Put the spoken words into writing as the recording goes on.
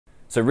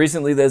So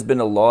recently there's been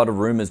a lot of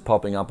rumors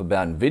popping up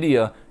about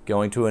NVIDIA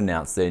going to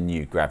announce their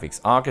new graphics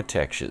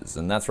architectures.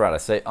 And that's right, I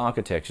say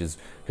architectures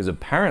because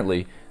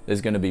apparently there's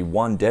going to be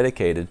one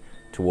dedicated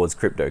towards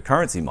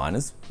cryptocurrency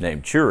miners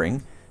named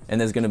Turing, and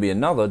there's going to be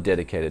another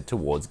dedicated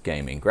towards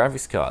gaming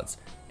graphics cards,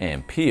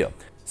 Ampere.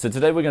 So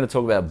today we're going to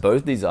talk about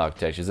both these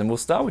architectures, and we'll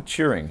start with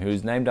Turing,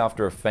 who's named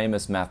after a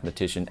famous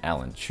mathematician,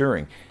 Alan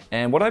Turing.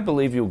 And what I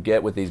believe you'll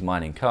get with these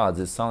mining cards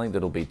is something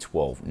that'll be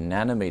 12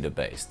 nanometer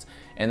based.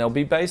 And they'll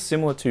be based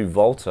similar to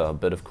Volta,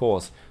 but of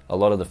course, a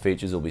lot of the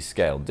features will be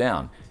scaled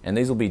down. And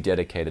these will be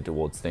dedicated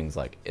towards things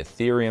like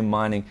Ethereum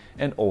mining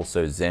and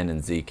also Zen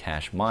and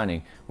Zcash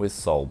mining with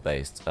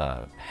Sol-based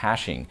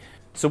hashing.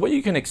 So what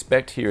you can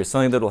expect here is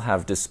something that'll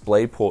have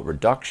DisplayPort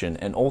reduction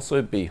and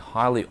also be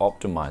highly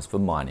optimized for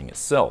mining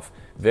itself.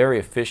 Very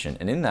efficient,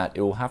 and in that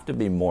it will have to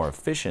be more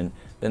efficient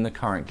than the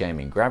current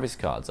gaming graphics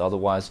cards,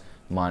 otherwise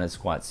miners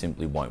quite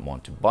simply won't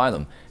want to buy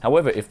them.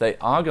 However, if they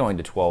are going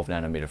to 12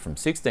 nanometer from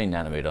 16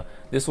 nanometer,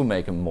 this will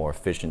make them more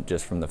efficient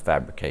just from the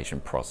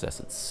fabrication process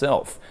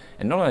itself.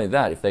 And not only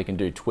that, if they can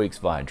do tweaks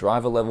via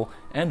driver level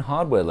and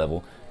hardware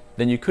level,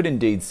 then you could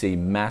indeed see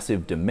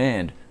massive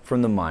demand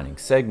from the mining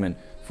segment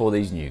for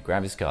these new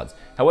graphics cards.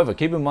 However,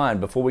 keep in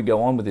mind, before we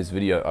go on with this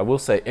video, I will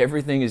say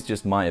everything is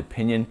just my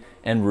opinion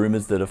and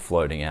rumors that are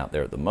floating out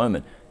there at the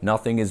moment.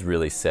 Nothing is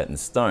really set in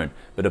stone,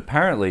 but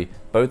apparently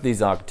both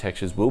these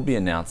architectures will be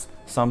announced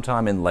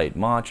sometime in late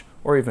March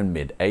or even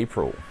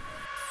mid-April.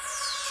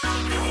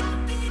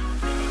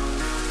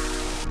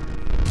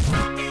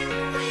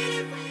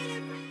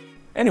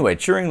 Anyway,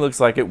 Turing looks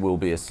like it will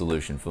be a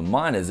solution for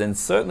miners, and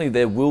certainly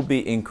there will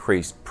be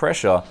increased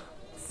pressure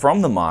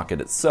from the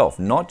market itself,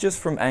 not just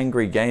from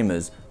angry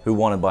gamers who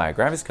want to buy a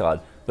graphics card,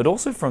 but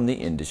also from the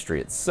industry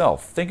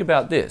itself. Think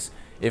about this.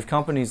 If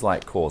companies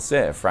like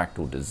Corsair,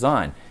 Fractal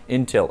Design,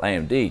 Intel,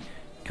 AMD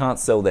can't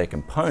sell their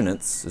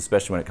components,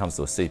 especially when it comes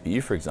to a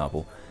CPU, for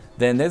example,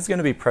 then there's going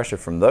to be pressure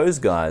from those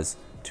guys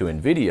to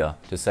NVIDIA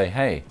to say,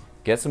 hey,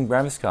 get some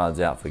graphics cards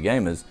out for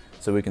gamers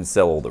so we can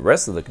sell all the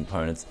rest of the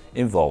components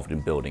involved in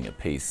building a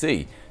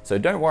PC. So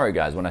don't worry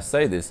guys, when I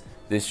say this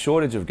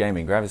shortage of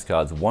gaming graphics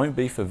cards won't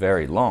be for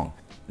very long.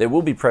 There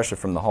will be pressure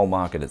from the whole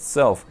market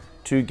itself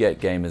to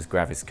get gamers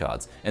graphics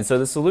cards. And so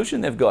the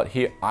solution they've got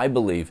here, I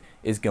believe,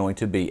 is going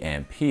to be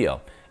Ampere.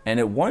 And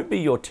it won't be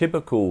your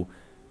typical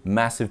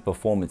massive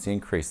performance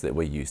increase that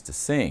we're used to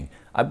seeing.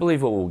 I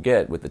believe what we'll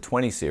get with the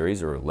 20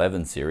 series or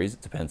 11 series,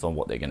 it depends on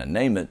what they're going to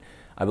name it,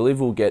 I believe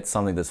we'll get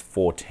something that's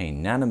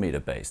 14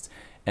 nanometer based.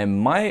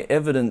 And my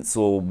evidence,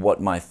 or what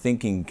my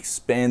thinking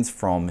spans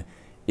from,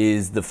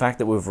 is the fact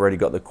that we've already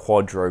got the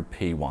Quadro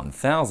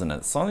P1000.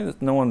 It's something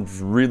that no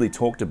one's really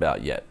talked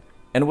about yet.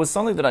 And it was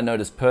something that I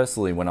noticed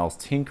personally when I was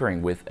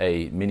tinkering with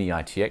a mini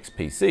ITX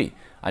PC.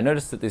 I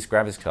noticed that this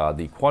graphics card,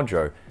 the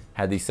Quadro,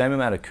 had the same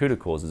amount of CUDA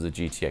cores as a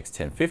GTX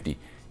 1050,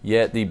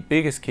 yet the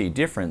biggest key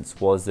difference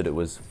was that it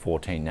was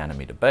 14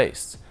 nanometer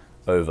based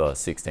over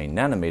 16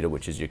 nanometer,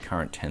 which is your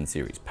current 10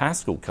 series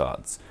Pascal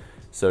cards.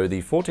 So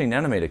the 14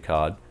 nanometer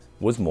card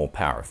was more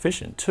power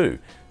efficient too.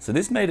 So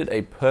this made it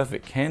a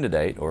perfect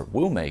candidate, or it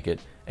will make it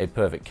a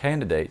perfect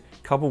candidate,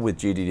 coupled with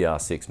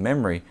GDDR6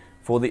 memory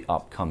for the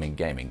upcoming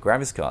gaming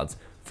graphics cards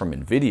from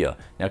NVIDIA.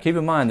 Now keep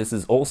in mind, this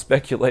is all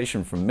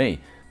speculation from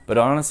me, but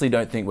I honestly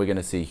don't think we're going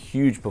to see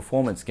huge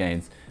performance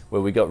gains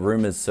where we got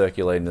rumors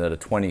circulating that a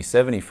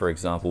 2070, for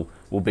example,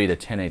 will beat a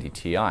 1080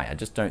 Ti. I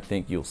just don't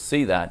think you'll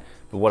see that,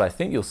 but what I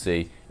think you'll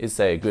see is,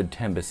 say, a good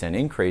 10%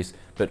 increase,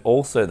 but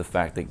also the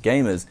fact that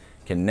gamers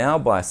can now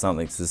buy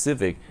something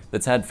specific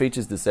that's had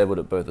features disabled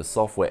at both the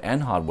software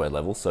and hardware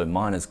level, so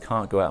miners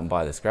can't go out and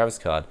buy this graphics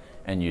card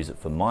and use it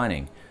for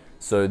mining.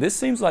 So this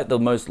seems like the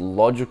most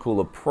logical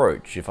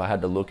approach if I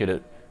had to look at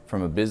it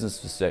from a business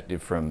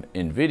perspective from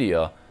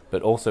NVIDIA,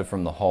 but also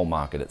from the whole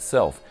market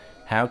itself.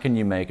 How can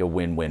you make a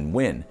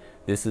win-win-win?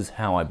 This is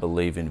how I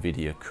believe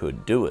NVIDIA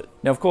could do it.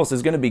 Now, of course,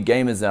 there's going to be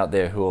gamers out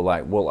there who are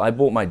like, well, I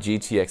bought my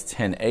GTX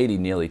 1080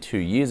 nearly 2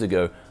 years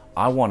ago,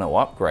 I want to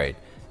upgrade.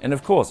 And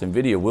of course,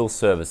 NVIDIA will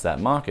service that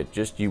market,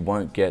 just you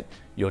won't get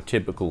your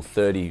typical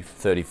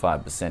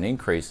 30-35%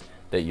 increase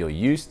that you're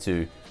used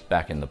to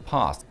back in the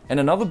past. And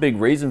another big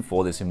reason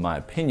for this, in my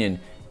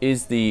opinion,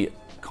 is the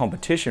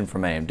competition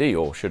from AMD,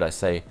 or should I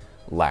say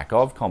lack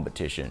of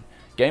competition.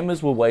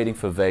 Gamers were waiting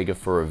for Vega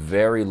for a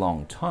very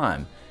long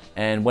time,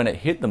 and when it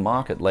hit the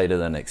market later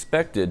than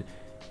expected,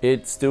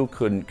 it still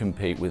couldn't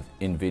compete with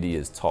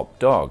NVIDIA's top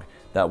dog.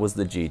 That was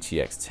the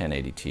GTX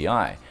 1080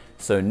 Ti.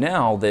 So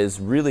now there's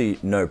really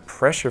no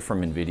pressure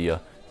from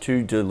NVIDIA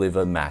to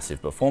deliver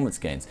massive performance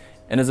gains.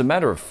 And as a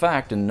matter of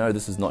fact, and no,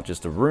 this is not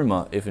just a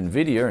rumor, if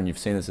NVIDIA, and you've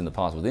seen this in the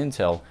past with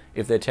Intel,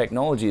 if their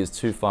technology is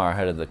too far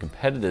ahead of the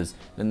competitors,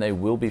 then they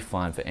will be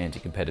fined for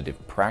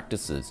anti-competitive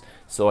practices.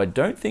 So I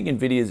don't think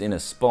NVIDIA is in a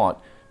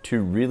spot to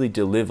really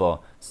deliver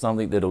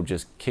something that'll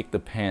just kick the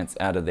pants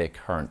out of their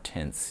current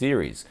 10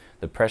 series.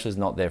 The pressure's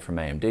not there from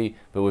AMD,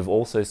 but we've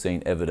also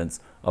seen evidence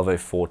of a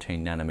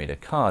 14nm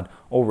card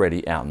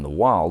already out in the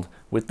wild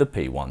with the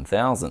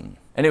P1000.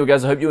 Anyway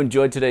guys, I hope you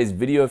enjoyed today's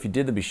video. If you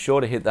did, then be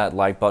sure to hit that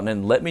like button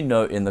and let me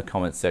know in the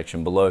comments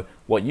section below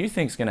what you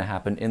think is going to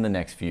happen in the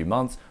next few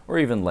months or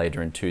even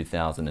later in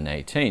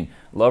 2018.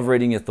 Love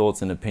reading your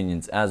thoughts and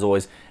opinions as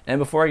always. And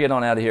before I get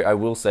on out of here, I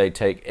will say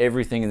take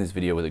everything in this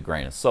video with a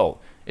grain of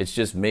salt. It's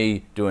just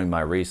me doing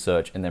my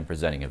research and then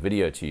presenting a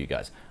video to you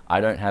guys.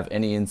 I don't have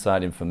any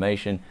inside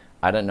information.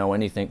 I don't know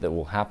anything that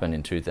will happen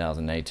in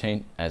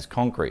 2018 as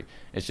concrete.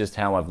 It's just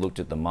how I've looked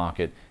at the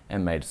market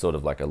and made sort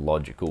of like a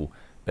logical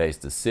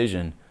based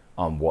decision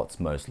on what's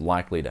most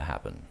likely to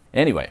happen.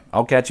 Anyway,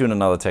 I'll catch you in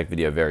another tech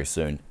video very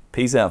soon.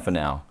 Peace out for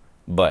now.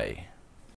 Bye.